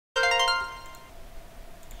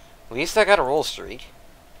At least I got a roll streak.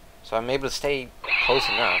 So I'm able to stay close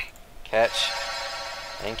enough. Catch.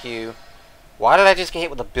 Thank you. Why did I just get hit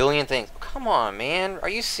with a billion things? Come on, man. Are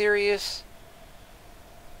you serious?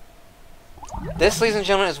 This, ladies and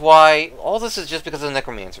gentlemen, is why... All this is just because of the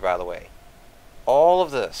Necromancer, by the way. All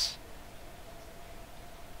of this.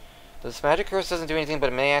 This magic curse doesn't do anything,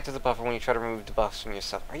 but it may act as a buffer when you try to remove debuffs from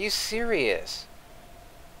yourself. Are you serious?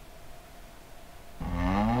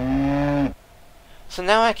 So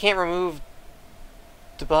now I can't remove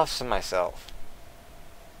debuffs from myself.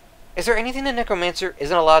 Is there anything the Necromancer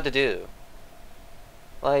isn't allowed to do?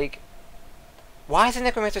 Like, why is the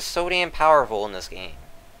Necromancer so damn powerful in this game?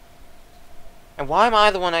 And why am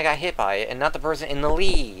I the one that got hit by it and not the person in the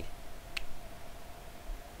lead?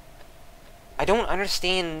 I don't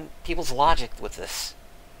understand people's logic with this.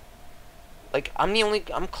 Like,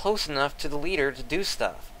 I'm close enough to the leader to do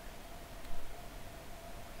stuff.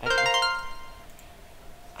 I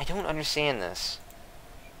don't understand this.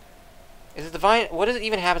 Is it divine? What does it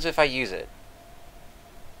even happen if I use it?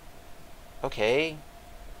 Okay.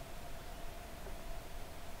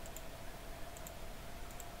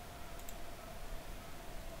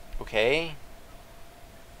 Okay.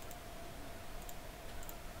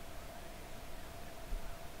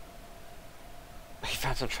 He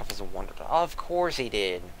found some truffles and wondered. Oh, of course he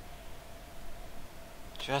did.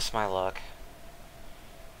 Just my luck.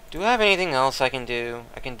 Do I have anything else I can do?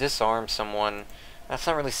 I can disarm someone. That's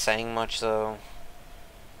not really saying much, though.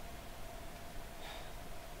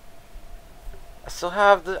 I still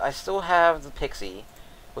have the pixie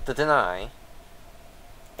with the deny.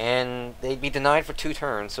 And they'd be denied for 2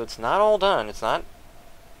 turns, so it's not all done. It's not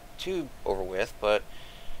too over with, but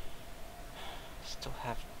I still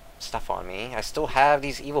have stuff on me. I still have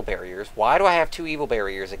these evil barriers. Why do I have 2 evil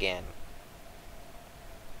barriers again?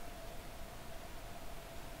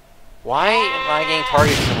 Why am I getting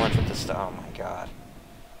targeted so much with this stuff? Oh my god.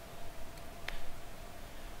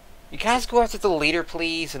 You guys go after the leader,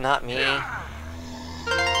 please, and not me.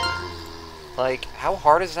 Like, how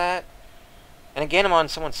hard is that? And again, I'm on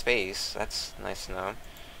someone's face. That's nice to know.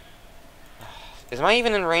 Am I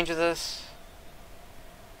even in range of this?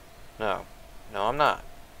 No. No, I'm not.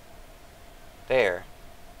 There.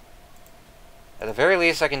 At the very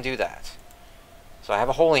least, I can do that. So I have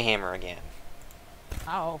a Holy Hammer again.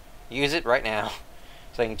 Ow. Use it right now.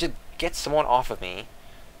 So I can just get someone off of me.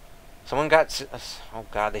 Someone got... Oh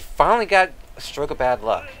god, they finally got a stroke of bad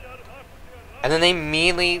luck. And then they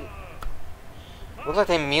immediately... Looks like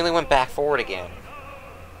they immediately went back forward again.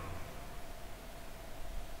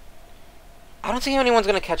 I don't think anyone's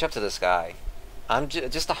going to catch up to this guy. I'm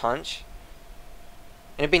just a hunch.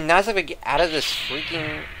 And it'd be nice if I get out of this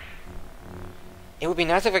freaking... It would be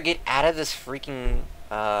nice if I get out of this freaking...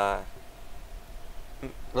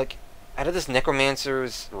 like, out of this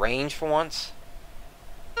Necromancer's range for once.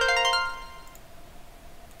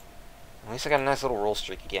 At least I got a nice little roll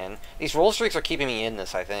streak again. These roll streaks are keeping me in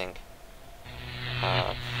this, I think.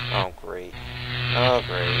 Oh, great. Oh,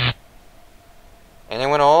 great. And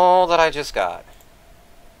then went all that I just got.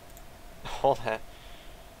 All that.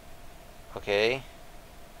 Okay.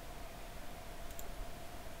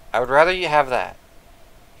 I would rather you have that.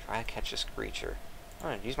 Try to catch this creature.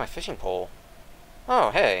 I'm gonna use my fishing pole.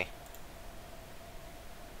 Oh, hey.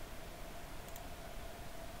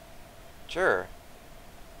 Sure.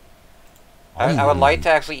 I would like to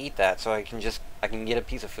actually eat that, so I can get a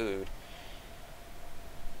piece of food.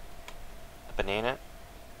 A banana?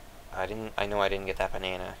 I know I didn't get that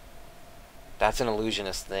banana. That's an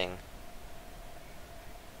illusionist thing.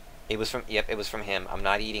 It was from, yep, it was from him. I'm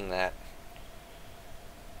not eating that.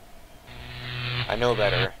 I know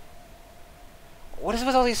better. What is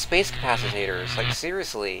with all these space capacitors? Like,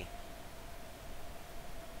 seriously.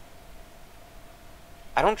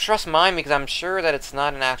 I don't trust mine because I'm sure that it's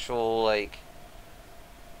not an actual, like...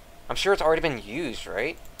 I'm sure it's already been used,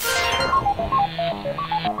 right?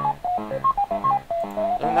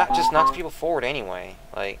 And that just knocks people forward anyway.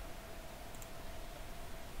 Like...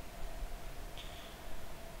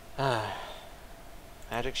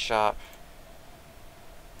 Magic shop.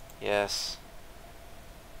 Yes.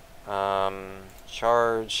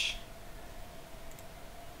 Charge.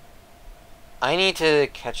 I need to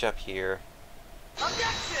catch up here.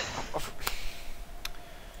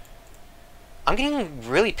 I'm getting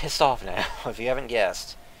really pissed off now, if you haven't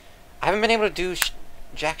guessed. I haven't been able to do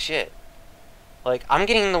jack shit. Like, I'm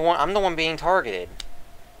the one being targeted.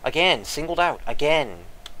 Again, singled out, again.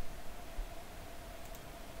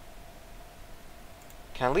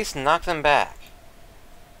 Can I at least knock them back?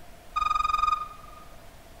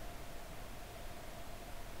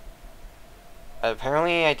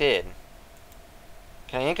 Apparently I did.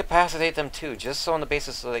 Can I incapacitate them too, just so on the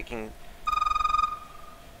basis so they can...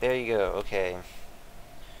 There you go, okay.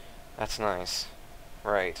 That's nice.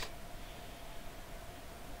 Right.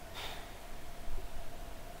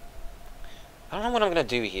 I don't know what I'm gonna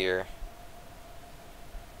do here.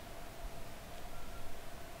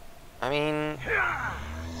 I mean...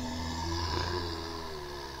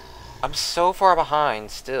 I'm so far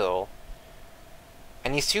behind still.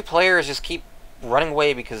 And these two players just keep running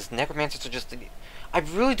away because necromancers are just... I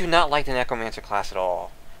really do not like the necromancer class at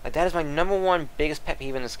all. Like, that is my #1 biggest pet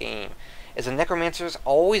peeve in this game. Is the necromancers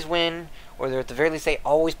always win, or they're at the very least they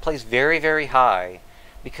always place very, very high.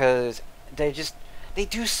 Because they just... They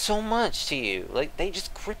do so much to you. Like, they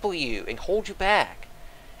just cripple you and hold you back.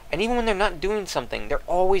 And even when they're not doing something, they're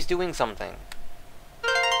always doing something.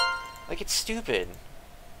 Like, it's stupid.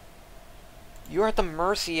 You're at the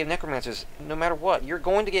mercy of necromancers no matter what. You're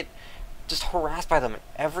going to get just harassed by them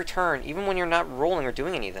every turn, even when you're not rolling or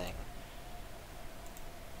doing anything.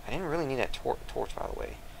 I didn't really need that torch, by the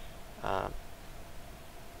way.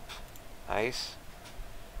 Ice.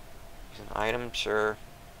 Use an item, sure.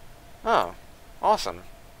 Oh, awesome.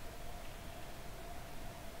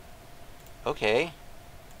 Okay.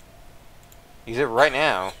 Use it right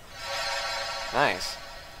now. Nice.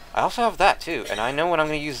 I also have that too, and I know what I'm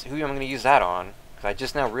going to use. Who I'm going to use that on? Because I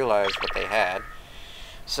just now realized what they had.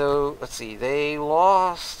 So let's see. They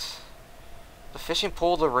lost the fishing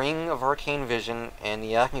pole, the ring of arcane vision, and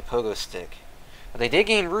the Acme pogo stick. But they did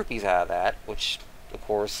gain rupees out of that, which of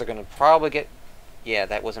course they're going to probably get. Yeah,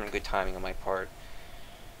 that wasn't good timing on my part.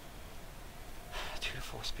 2 to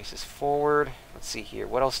 4 spaces forward. Let's see here.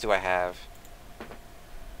 What else do I have?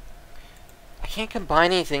 I can't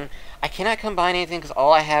combine anything. I cannot combine anything because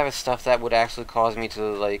all I have is stuff that would actually cause me to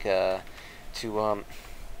like to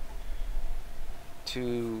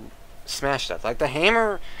smash stuff. Like the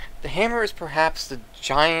hammer. The hammer is perhaps the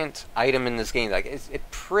giant item in this game. Like it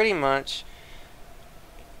pretty much.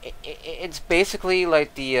 It's basically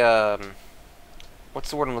like the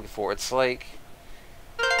what's the word I'm looking for? It's like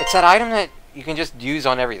it's that item that you can just use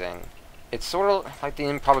on everything. It's sort of like the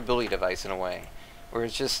improbability device in a way, where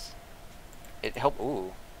it's just. It helped.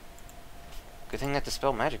 Ooh. Good thing that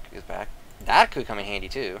Dispel Magic is back. That could come in handy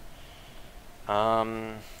too.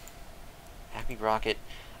 Happy Rocket.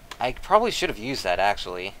 I probably should have used that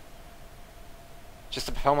actually. Just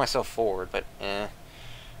to propel myself forward, but eh.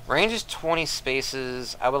 Range is 20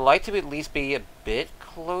 spaces. I would like to at least be a bit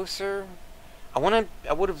closer. I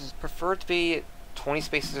would have preferred to be 20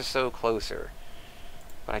 spaces or so closer.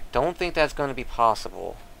 But I don't think that's going to be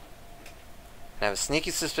possible. I have a sneaky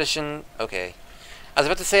suspicion... Okay. I was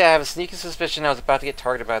about to say I have a sneaky suspicion I was about to get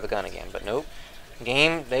targeted by the gun again, but nope.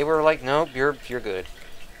 Game, they were like, nope, you're good.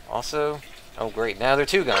 Also... Oh, great. Now there are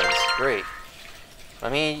 2 guns. Great.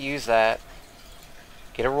 Let me use that.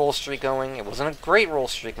 Get a roll streak going. It wasn't a great roll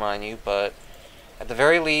streak, mind you, but... At the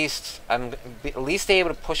very least, I'm at least able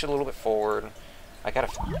to push it a little bit forward. I got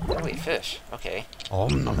a fish. Okay.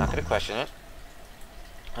 I'm not going to question it.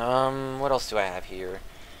 What else do I have here?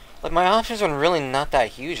 Like, my options are really not that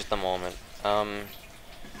huge at the moment.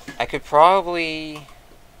 I could probably...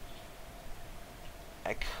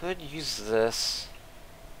 I could use this.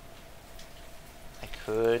 I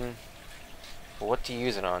could... But what to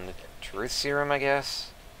use it on? The Truth Serum, I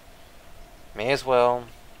guess? May as well.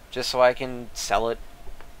 Just so I can sell it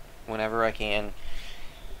whenever I can.